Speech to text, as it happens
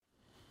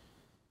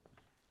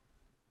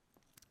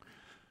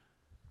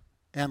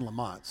Anne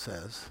Lamott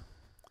says,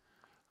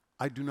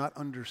 I do not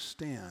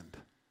understand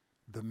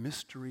the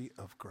mystery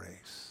of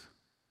grace,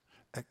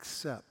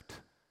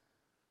 except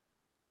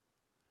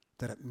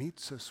that it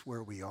meets us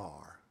where we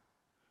are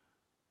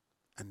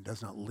and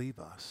does not leave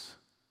us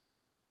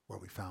where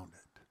we found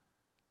it.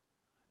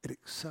 It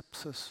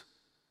accepts us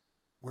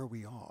where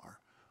we are,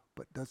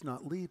 but does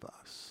not leave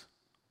us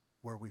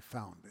where we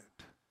found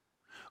it.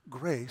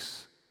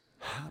 Grace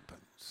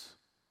happens.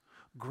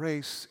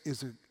 Grace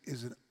is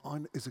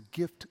a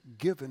gift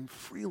given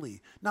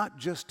freely, not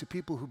just to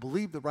people who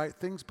believe the right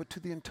things, but to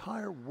the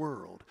entire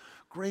world.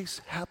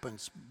 Grace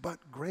happens,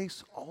 but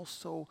grace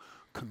also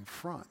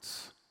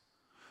confronts.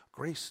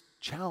 Grace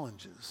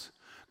challenges.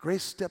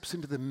 Grace steps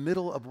into the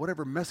middle of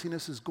whatever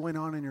messiness is going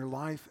on in your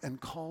life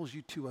and calls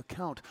you to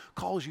account,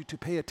 calls you to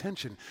pay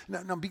attention.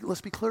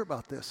 Let's be clear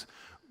about this.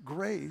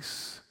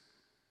 Grace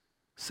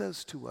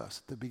says to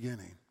us at the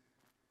beginning,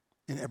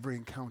 in every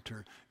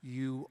encounter,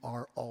 you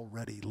are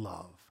already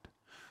loved.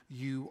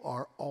 You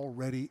are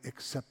already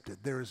accepted.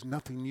 There is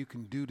nothing you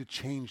can do to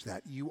change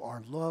that. You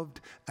are loved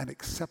and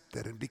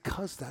accepted. And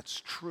because that's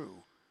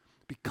true,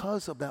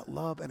 because of that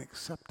love and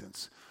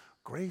acceptance,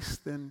 grace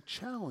then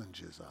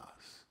challenges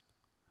us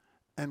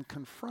and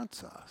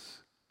confronts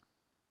us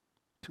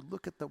to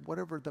look at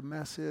whatever the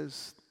mess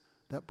is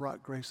that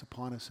brought grace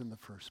upon us in the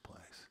first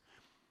place.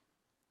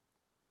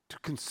 To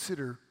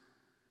consider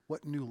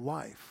what new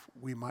life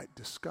we might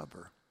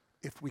discover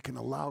if we can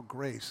allow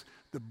grace,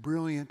 the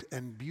brilliant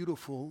and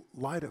beautiful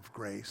light of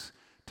grace,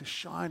 to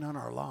shine on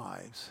our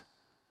lives,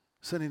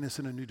 sending us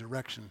in a new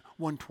direction,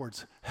 one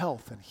towards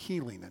health and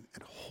healing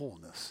and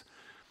wholeness.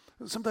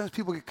 Sometimes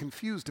people get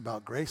confused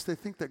about grace. They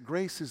think that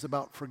grace is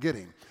about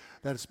forgetting,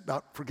 that it's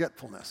about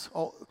forgetfulness.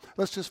 Oh,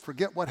 let's just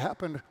forget what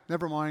happened.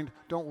 Never mind.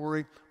 Don't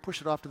worry.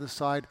 Push it off to the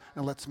side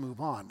and let's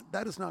move on.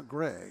 That is not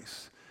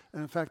grace.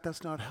 And in fact,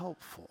 that's not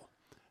helpful.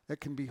 It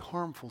can be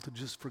harmful to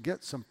just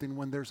forget something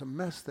when there's a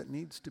mess that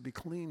needs to be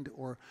cleaned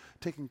or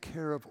taken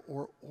care of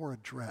or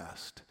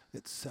addressed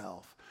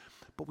itself.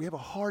 But we have a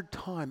hard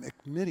time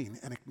admitting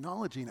and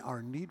acknowledging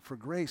our need for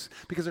grace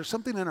because there's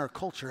something in our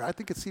culture, I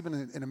think it's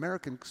even in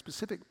American,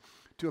 specific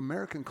to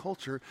American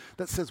culture,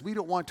 that says we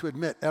don't want to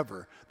admit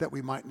ever that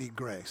we might need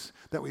grace,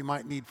 that we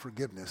might need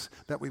forgiveness,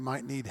 that we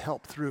might need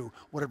help through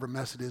whatever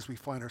mess it is we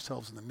find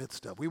ourselves in the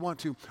midst of. We want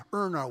to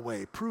earn our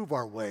way, prove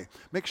our way,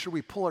 make sure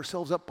we pull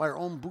ourselves up by our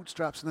own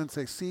bootstraps and then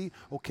say, see,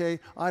 okay,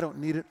 I don't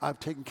need it.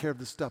 I've taken care of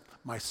this stuff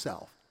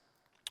myself.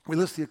 We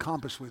list the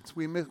accomplishments,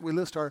 we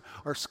list our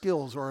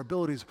skills or our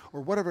abilities or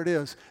whatever it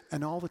is,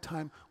 and all the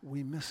time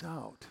we miss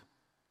out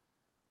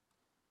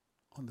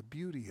on the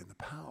beauty and the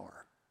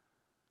power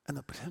and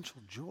the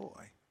potential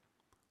joy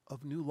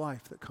of new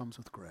life that comes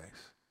with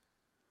grace.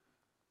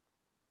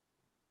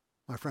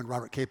 My friend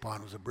Robert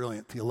Capon was a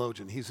brilliant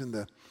theologian. He's in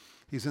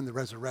the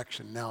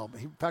resurrection now.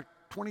 In fact,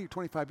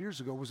 25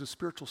 years ago was a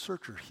spiritual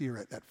searcher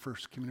here at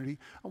First Community.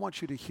 I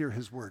want you to hear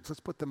his words.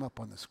 Let's put them up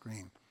on the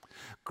screen.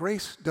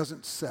 Grace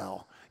doesn't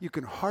sell. You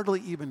can hardly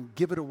even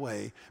give it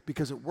away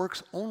because it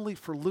works only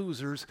for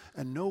losers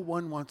and no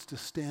one wants to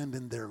stand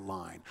in their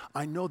line.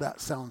 I know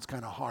that sounds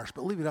kind of harsh,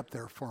 but leave it up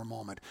there for a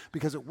moment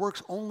because it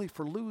works only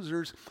for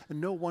losers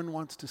and no one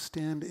wants to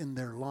stand in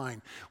their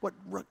line. What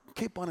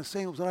Capon is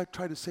saying was what I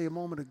tried to say a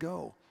moment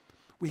ago.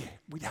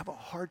 We have a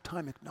hard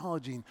time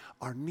acknowledging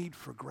our need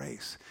for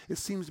grace. It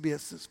seems to be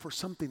it's for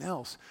something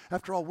else.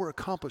 After all, we're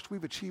accomplished.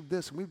 We've achieved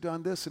this and we've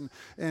done this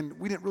and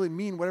we didn't really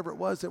mean whatever it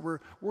was that we're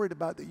worried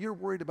about, that you're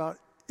worried about.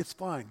 It's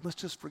fine.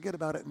 Let's just forget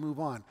about it and move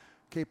on.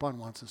 Capon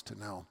wants us to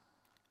know.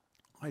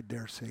 I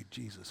dare say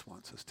Jesus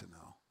wants us to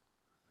know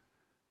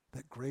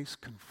that grace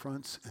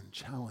confronts and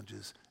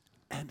challenges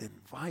and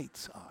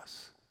invites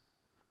us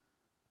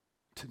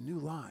to new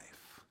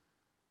life,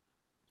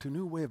 to a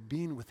new way of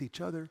being with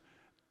each other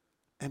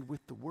and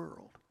with the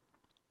world.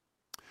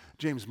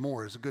 James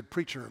Moore is a good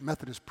preacher, a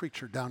Methodist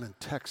preacher down in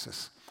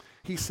Texas.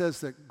 He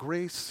says that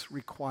grace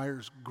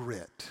requires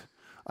grit.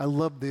 I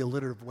love the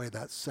alliterative way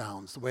that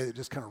sounds, the way it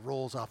just kind of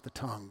rolls off the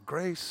tongue.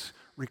 Grace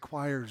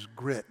requires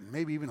grit, and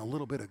maybe even a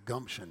little bit of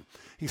gumption.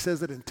 He says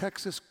that in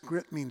Texas,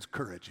 grit means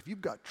courage. If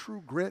you've got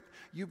true grit,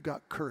 you've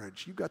got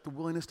courage. You've got the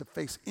willingness to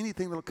face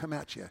anything that'll come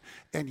at you.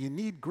 And you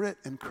need grit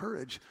and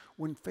courage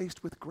when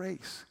faced with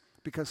grace,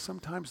 because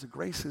sometimes the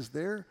grace is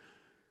there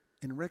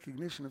in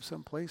recognition of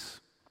some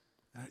place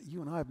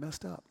you and I have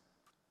messed up.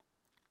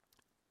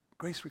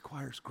 Grace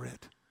requires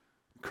grit,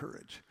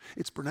 courage.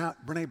 It's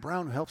Brene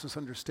Brown who helps us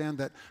understand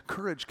that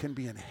courage can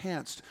be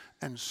enhanced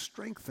and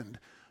strengthened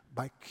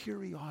by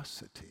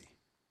curiosity.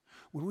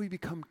 When we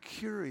become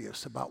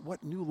curious about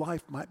what new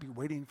life might be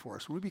waiting for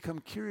us, when we become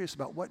curious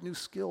about what new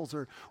skills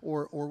or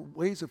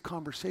ways of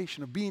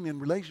conversation, of being in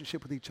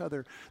relationship with each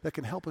other that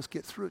can help us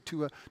get through it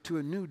to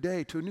a new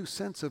day, to a new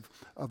sense of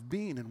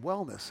being and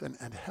wellness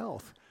and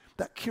health,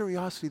 that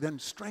curiosity then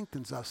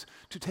strengthens us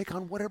to take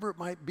on whatever it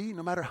might be,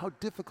 no matter how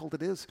difficult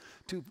it is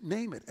to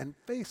name it and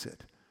face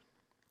it.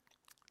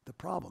 The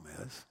problem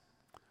is,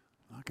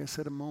 like I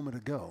said a moment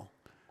ago,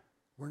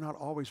 we're not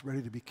always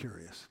ready to be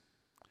curious.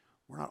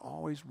 We're not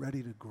always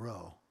ready to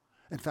grow.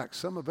 In fact,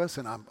 some of us,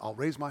 and I'll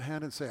raise my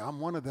hand and say I'm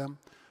one of them,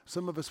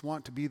 some of us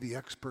want to be the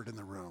expert in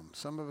the room.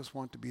 Some of us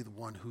want to be the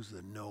one who's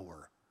the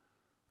knower,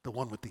 the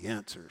one with the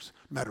answers.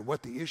 No matter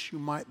what the issue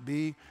might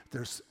be,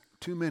 there's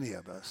too many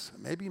of us,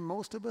 maybe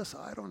most of us,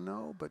 I don't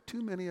know, but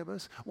too many of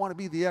us want to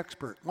be the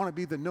expert, want to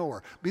be the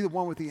knower, be the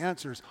one with the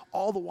answers,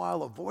 all the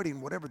while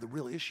avoiding whatever the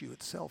real issue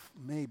itself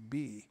may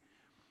be.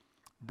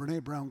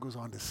 Brene Brown goes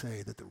on to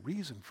say that the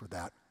reason for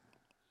that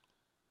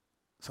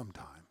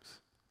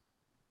sometimes,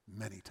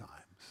 many times,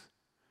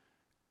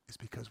 is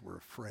because we're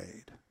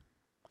afraid.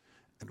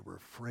 And we're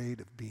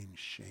afraid of being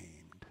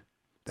shamed.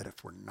 That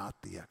if we're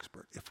not the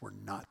expert, if we're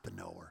not the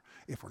knower,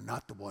 if we're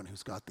not the one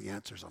who's got the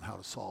answers on how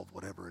to solve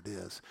whatever it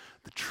is,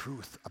 the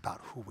truth about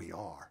who we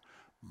are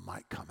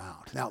might come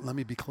out. Now, let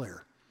me be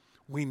clear.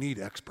 We need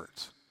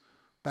experts.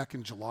 Back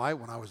in July,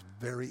 when I was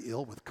very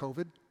ill with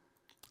COVID,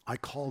 I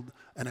called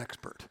an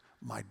expert,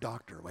 my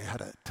doctor. We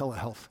had a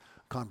telehealth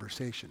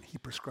conversation. He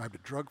prescribed a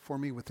drug for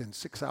me. Within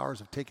 6 hours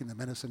of taking the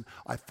medicine,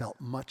 I felt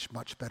much,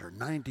 much better,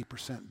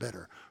 90%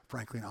 better,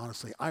 frankly and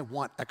honestly. I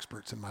want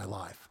experts in my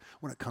life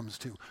when it comes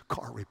to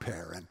car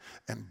repair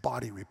and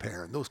body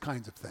repair and those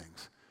kinds of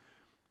things.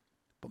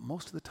 But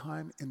most of the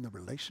time in the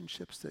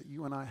relationships that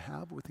you and I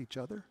have with each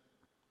other,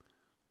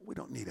 we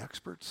don't need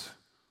experts.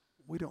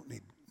 We don't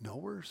need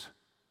knowers.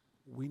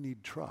 We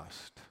need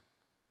trust,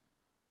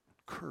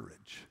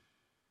 courage,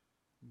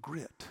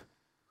 grit,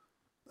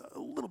 a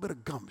little bit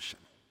of gumption.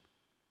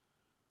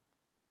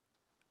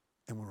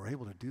 And when we're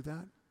able to do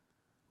that,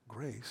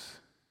 grace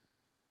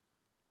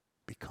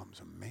becomes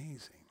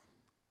amazing.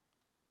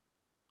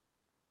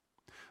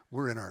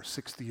 We're in our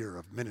 6th year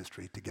of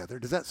ministry together.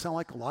 Does that sound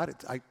like a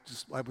lot? I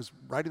was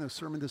writing a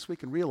sermon this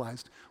week and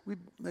realized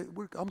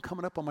I'm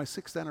coming up on my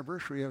 6th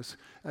anniversary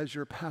as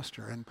your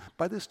pastor. And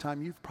by this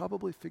time, you've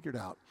probably figured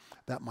out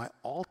that my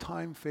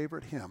all-time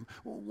favorite hymn,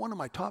 well, one of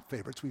my top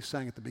favorites, we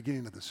sang at the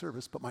beginning of the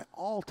service, but my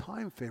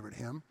all-time favorite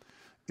hymn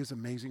is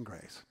Amazing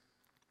Grace.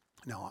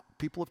 Now,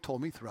 people have told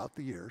me throughout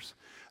the years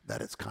that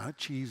it's kind of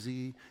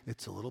cheesy,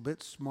 it's a little bit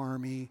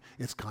smarmy,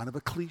 it's kind of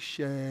a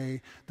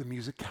cliche, the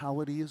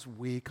musicality is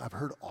weak. I've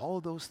heard all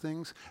of those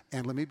things,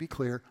 and let me be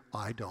clear,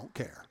 I don't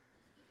care.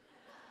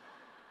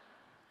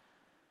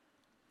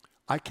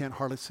 I can't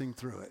hardly sing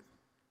through it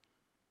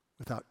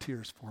without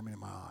tears forming in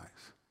my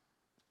eyes,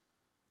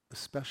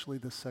 especially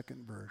the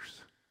second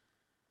verse.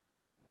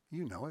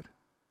 You know it.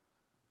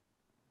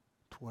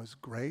 'Twas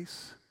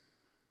grace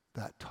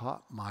that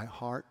taught my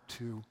heart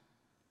to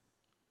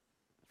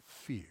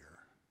fear.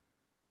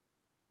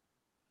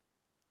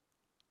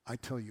 I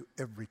tell you,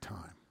 every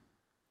time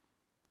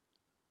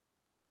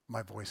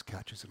my voice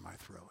catches in my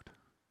throat,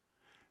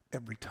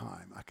 every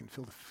time I can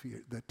feel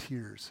the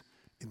tears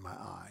in my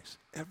eyes,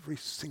 every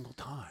single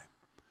time,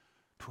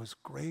 'twas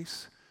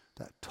grace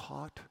that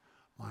taught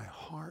my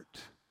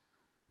heart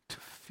to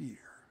fear.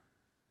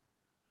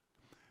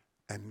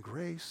 And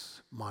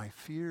grace my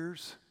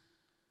fears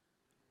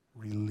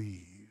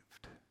relieved.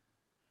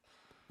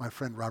 My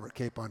friend Robert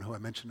Capon, who I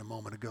mentioned a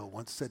moment ago,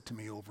 once said to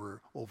me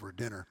over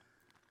dinner,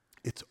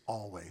 it's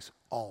always,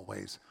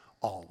 always,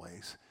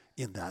 always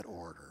in that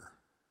order.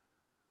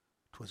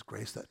 'Twas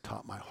grace that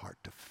taught my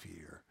heart to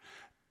fear,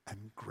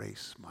 and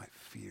grace my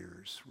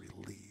fears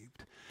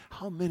relieved.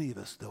 How many of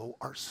us, though,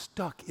 are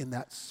stuck in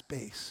that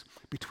space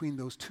between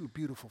those two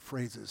beautiful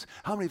phrases?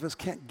 How many of us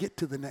can't get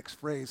to the next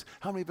phrase?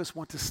 How many of us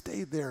want to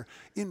stay there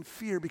in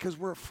fear because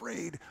we're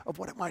afraid of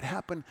what it might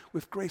happen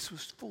if grace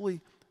was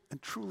fully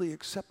and truly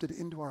accepted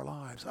into our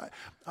lives? I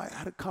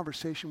had a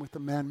conversation with a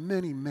man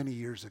many, many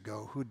years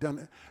ago who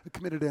had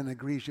committed an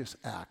egregious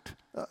act,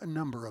 a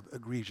number of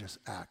egregious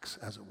acts,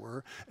 as it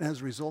were, and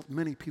as a result,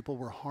 many people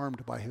were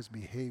harmed by his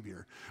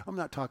behavior. I'm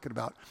not talking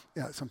about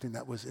something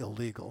that was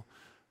illegal,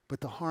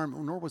 but the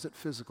harm, nor was it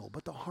physical,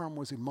 but the harm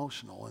was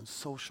emotional and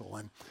social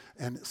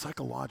and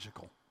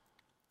psychological.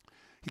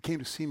 He came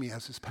to see me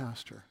as his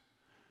pastor.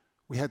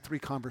 We had 3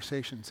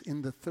 conversations.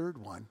 In the third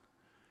one,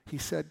 he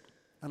said,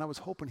 and I was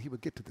hoping he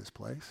would get to this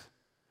place,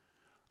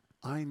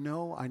 I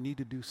know I need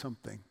to do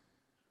something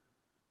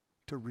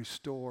to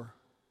restore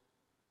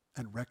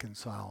and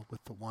reconcile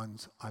with the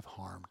ones I've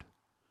harmed.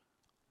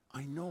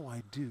 I know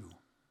I do.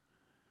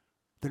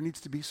 There needs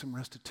to be some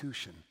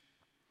restitution.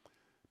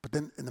 But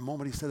then in the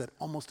moment he said that,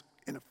 almost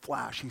in a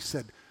flash, he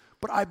said,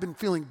 but I've been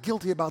feeling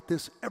guilty about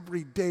this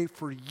every day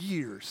for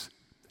years.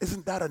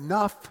 Isn't that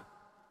enough?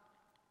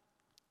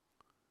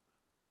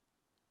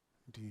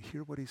 Do you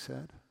hear what he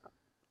said?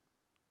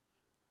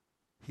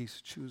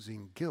 He's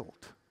choosing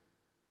guilt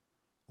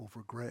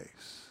over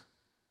grace.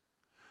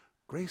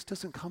 Grace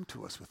doesn't come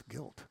to us with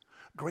guilt.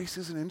 Grace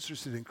isn't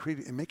interested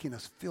in making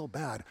us feel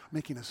bad,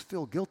 making us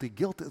feel guilty.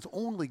 Guilt is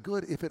only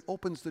good if it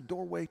opens the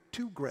doorway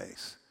to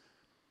grace.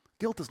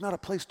 Guilt is not a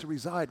place to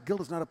reside.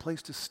 Guilt is not a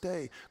place to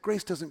stay.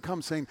 Grace doesn't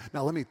come saying,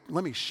 now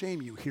let me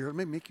shame you here, let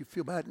me make you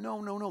feel bad.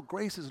 No.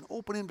 Grace is an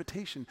open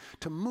invitation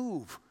to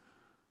move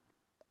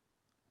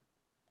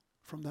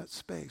from that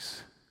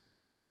space.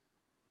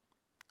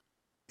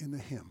 In the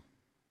hymn,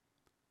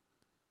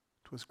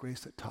 'twas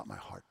grace that taught my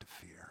heart to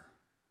fear,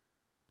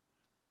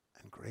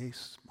 and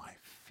grace my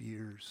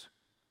fears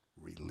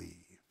relieved.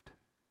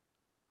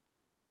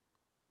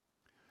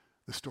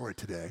 The story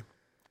today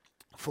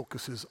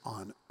focuses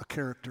on a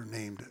character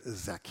named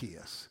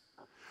Zacchaeus.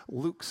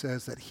 Luke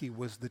says that he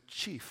was the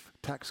chief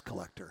tax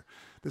collector.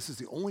 This is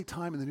the only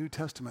time in the New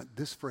Testament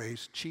this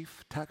phrase,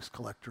 chief tax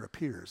collector,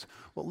 appears.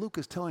 What Luke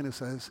is telling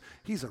us is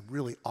he's a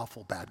really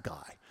awful bad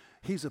guy.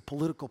 He's a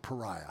political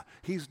pariah.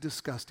 He's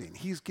disgusting.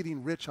 He's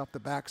getting rich off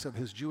the backs of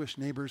his Jewish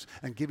neighbors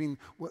and giving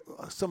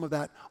some of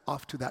that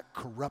off to that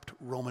corrupt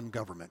Roman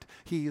government.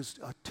 He is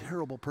a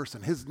terrible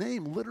person. His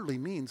name literally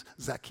means,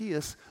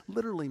 Zacchaeus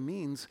literally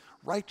means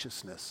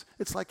righteousness.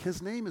 It's like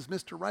his name is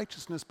Mr.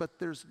 Righteousness, but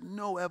there's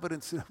no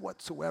evidence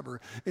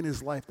whatsoever in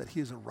his life that he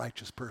is a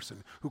righteous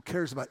person who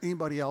cares about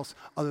anybody else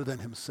other than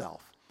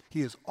himself.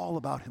 He is all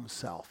about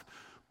himself.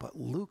 But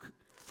Luke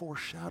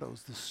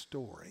foreshadows this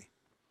story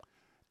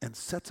and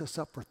sets us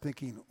up for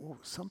thinking, oh,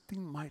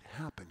 something might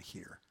happen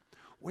here.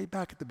 Way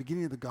back at the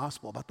beginning of the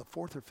gospel, about the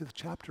 4th or 5th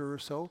chapter or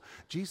so,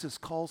 Jesus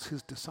calls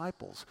his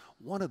disciples.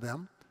 One of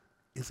them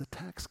is a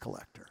tax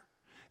collector.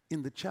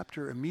 In the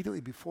chapter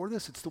immediately before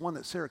this, it's the one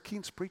that Sarah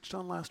Keenes preached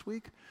on last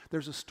week.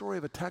 There's a story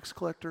of a tax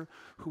collector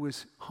who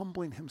is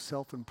humbling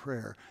himself in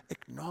prayer,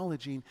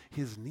 acknowledging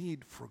his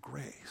need for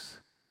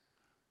grace.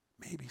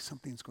 Maybe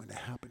something's going to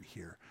happen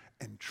here,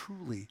 and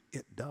truly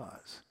it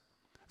does.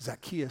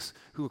 Zacchaeus,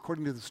 who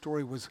according to the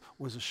story was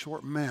a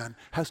short man,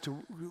 has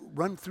to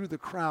run through the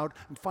crowd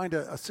and find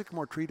a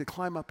sycamore tree to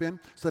climb up in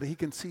so that he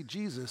can see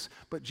Jesus.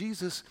 But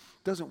Jesus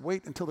doesn't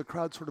wait until the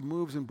crowd sort of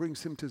moves and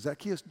brings him to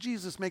Zacchaeus.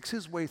 Jesus makes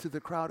his way through the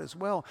crowd as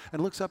well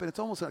and looks up, and it's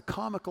almost in a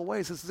comical way.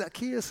 He says,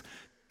 Zacchaeus,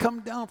 come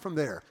down from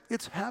there.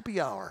 It's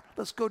happy hour.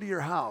 Let's go to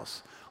your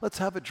house. Let's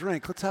have a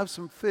drink. Let's have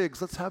some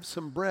figs. Let's have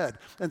some bread.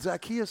 And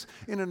Zacchaeus,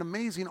 in an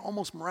amazing,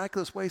 almost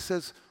miraculous way,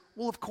 says,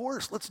 well, of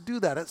course, let's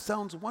do that. It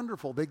sounds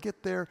wonderful. They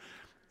get there,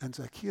 and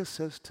Zacchaeus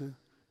says to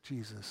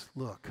Jesus,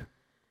 look,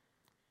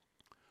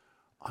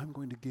 I'm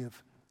going to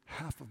give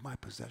half of my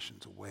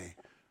possessions away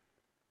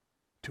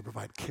to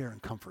provide care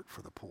and comfort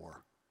for the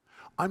poor.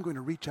 I'm going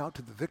to reach out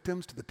to the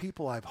victims, to the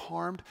people I've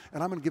harmed,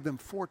 and I'm going to give them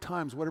 4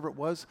 times whatever it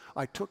was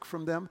I took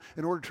from them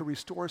in order to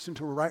restore us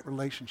into a right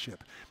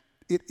relationship.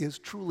 It is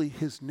truly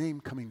his name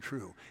coming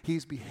true.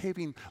 He's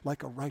behaving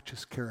like a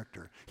righteous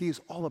character. He is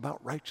all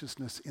about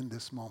righteousness in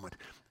this moment.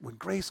 When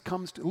grace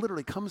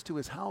literally comes to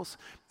his house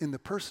in the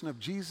person of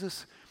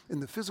Jesus, in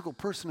the physical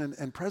person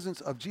and presence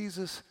of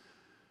Jesus,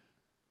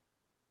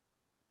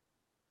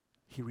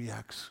 he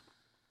reacts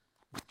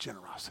with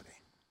generosity.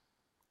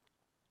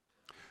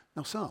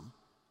 Now some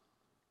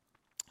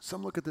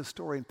look at this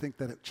story and think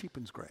that it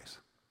cheapens grace.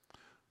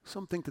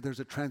 Some think that there's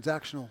a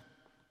transactional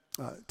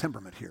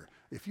temperament here.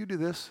 If you do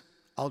this,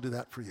 I'll do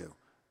that for you.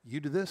 You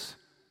do this,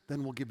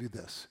 then we'll give you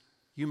this.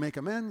 You make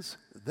amends,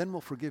 then we'll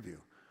forgive you.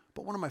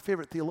 But one of my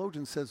favorite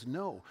theologians says,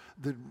 no,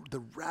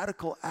 the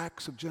radical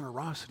acts of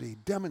generosity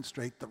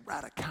demonstrate the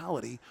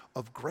radicality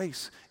of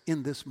grace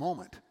in this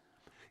moment.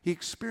 He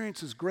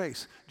experiences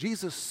grace.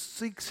 Jesus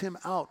seeks him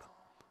out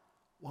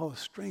while a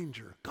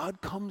stranger.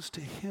 God comes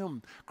to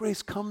him.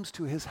 Grace comes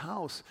to his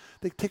house.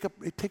 It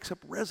takes up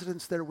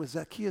residence there with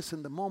Zacchaeus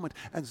in the moment,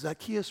 and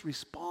Zacchaeus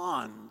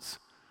responds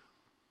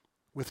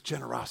with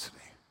generosity,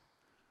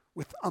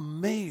 with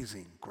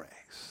amazing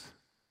grace.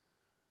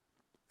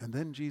 And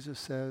then Jesus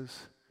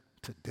says,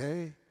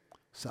 today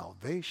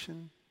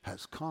salvation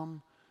has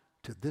come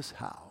to this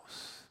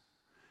house.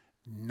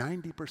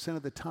 90%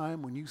 of the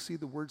time when you see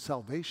the word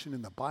salvation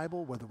in the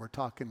Bible, whether we're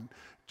talking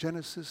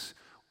Genesis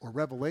or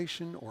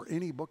Revelation or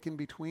any book in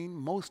between,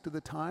 most of the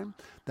time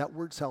that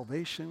word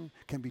salvation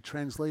can be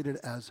translated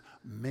as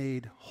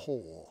made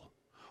whole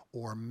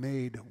or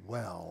made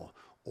well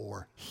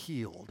or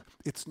healed.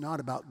 It's not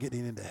about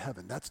getting into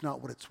heaven. That's not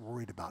what it's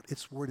worried about.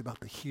 It's worried about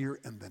the here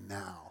and the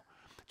now.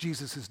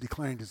 Jesus is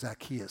declaring to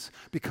Zacchaeus,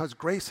 because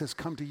grace has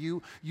come to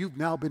you, you've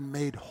now been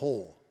made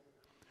whole.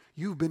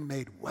 You've been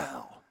made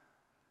well.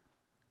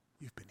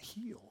 You've been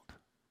healed.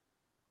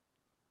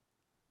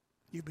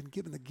 You've been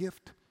given the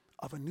gift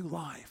of a new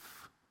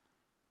life,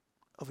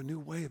 of a new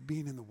way of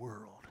being in the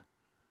world.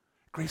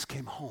 Grace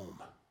came home,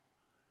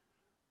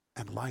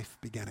 and life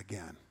began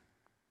again.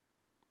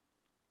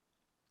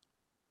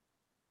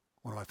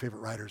 One of my favorite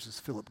writers is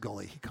Philip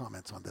Gulley. He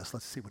comments on this.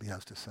 Let's see what he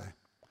has to say.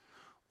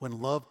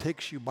 When love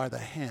takes you by the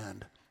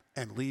hand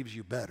and leaves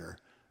you better,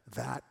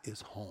 that is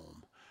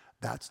home.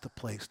 That's the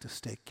place to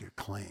stake your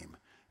claim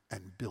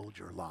and build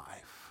your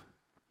life.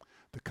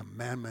 The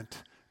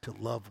commandment to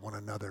love one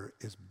another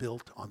is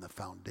built on the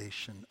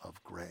foundation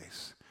of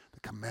grace. The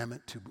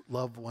commandment to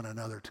love one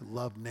another, to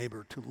love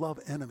neighbor, to love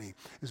enemy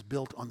is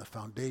built on the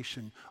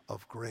foundation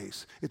of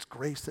grace. It's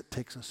grace that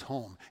takes us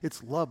home.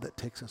 It's love that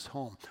takes us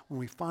home. When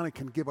we finally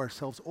can give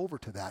ourselves over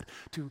to that,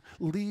 to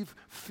leave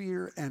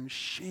fear and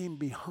shame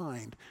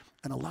behind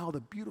and allow the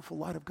beautiful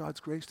light of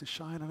God's grace to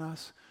shine on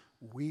us,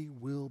 we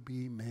will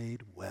be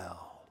made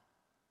well.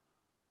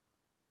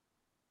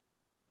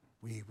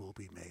 We will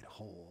be made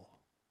whole.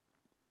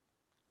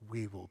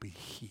 We will be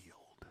healed.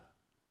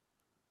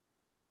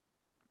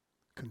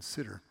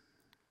 Consider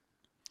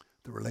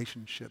the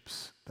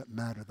relationships that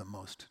matter the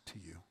most to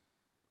you,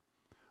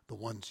 the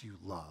ones you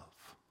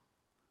love.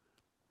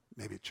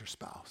 Maybe it's your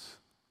spouse,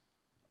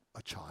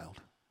 a child,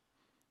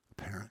 a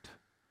parent,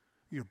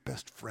 your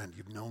best friend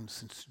you've known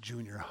since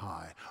junior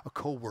high, a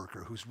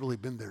coworker who's really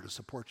been there to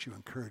support you,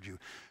 encourage you.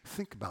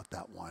 Think about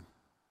that one.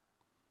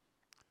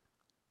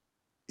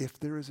 If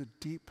there is a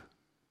deep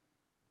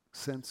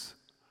sense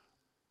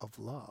of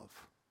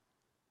love,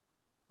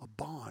 a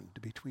bond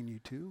between you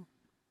two,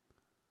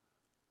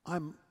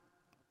 I'm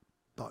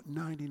about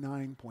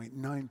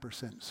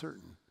 99.9%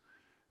 certain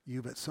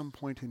you've at some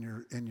point in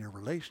your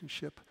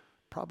relationship,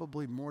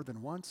 probably more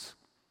than once,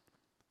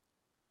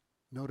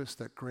 noticed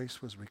that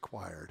grace was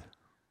required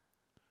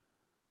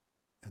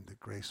and that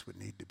grace would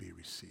need to be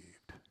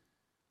received.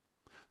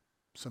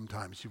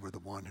 Sometimes you were the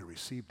one who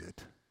received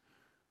it.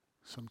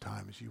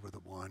 Sometimes you were the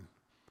one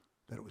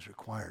that it was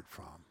required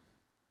from.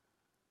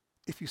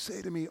 If you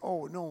say to me,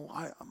 oh, no,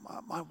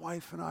 my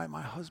wife and I,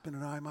 my husband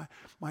and I,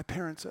 my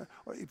parents, or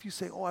if you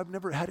say, oh, I've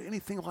never had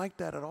anything like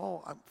that at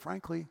all,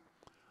 frankly,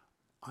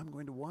 I'm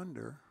going to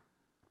wonder,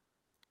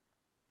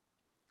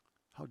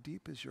 how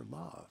deep is your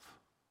love?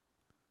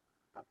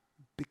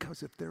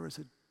 Because if there is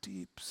a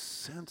deep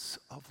sense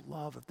of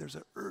love, if there's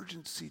an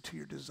urgency to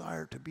your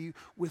desire to be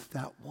with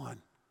that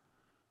one,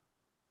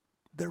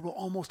 there will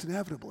almost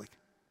inevitably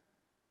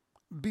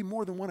be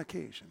more than one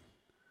occasion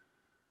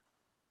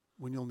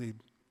when you'll need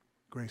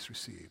grace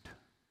received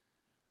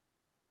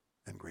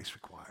and grace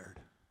required.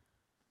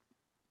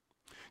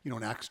 You know,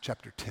 in Acts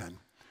chapter 10,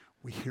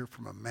 we hear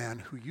from a man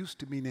who used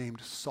to be named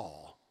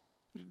Saul.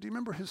 Do you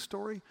remember his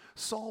story?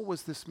 Saul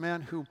was this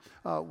man who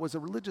was a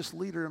religious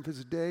leader of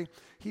his day.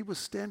 He was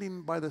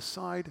standing by the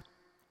side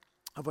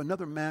of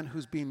another man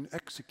who's being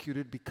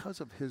executed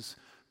because of his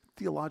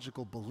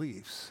theological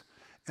beliefs.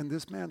 And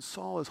this man,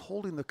 Saul, is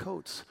holding the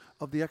coats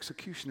of the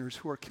executioners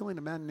who are killing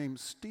a man named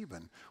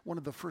Stephen, one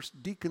of the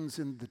first deacons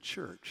in the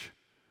church.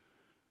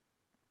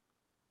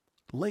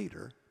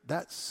 Later,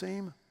 that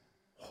same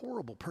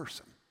horrible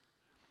person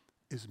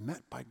is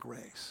met by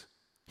grace.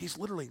 He's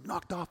literally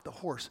knocked off the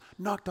horse,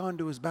 knocked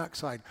onto his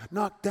backside,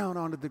 knocked down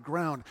onto the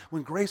ground.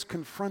 When grace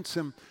confronts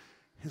him,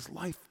 his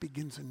life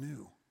begins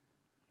anew.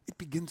 It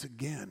begins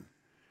again.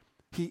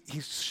 He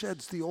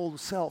sheds the old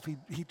self.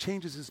 He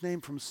changes his name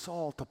from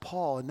Saul to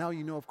Paul. And now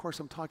you know, of course,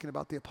 I'm talking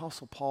about the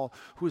Apostle Paul,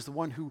 who is the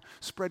one who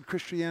spread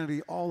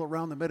Christianity all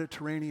around the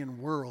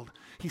Mediterranean world.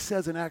 He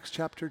says in Acts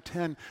chapter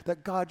 10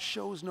 that God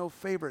shows no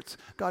favorites.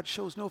 God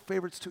shows no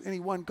favorites to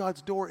anyone.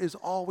 God's door is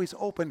always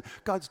open.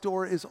 God's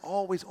door is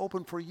always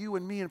open for you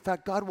and me. In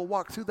fact, God will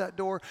walk through that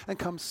door and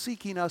come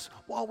seeking us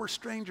while we're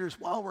strangers,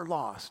 while we're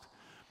lost,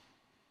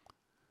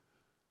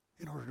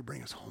 in order to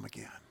bring us home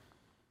again.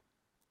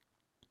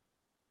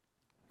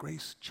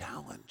 Grace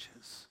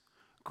challenges.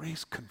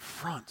 Grace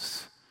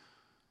confronts.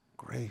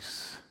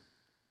 Grace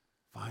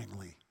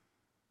finally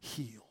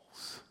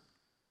heals.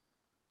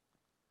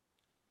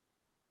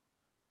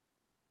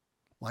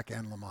 Like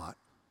Anne Lamott,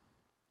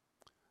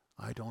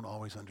 I don't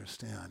always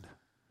understand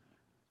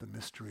the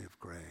mystery of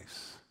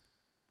grace,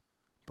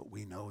 but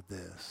we know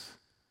this: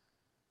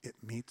 it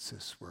meets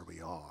us where we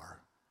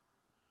are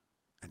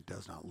and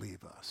does not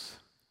leave us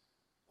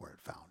where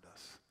it found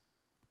us.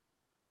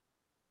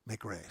 May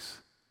grace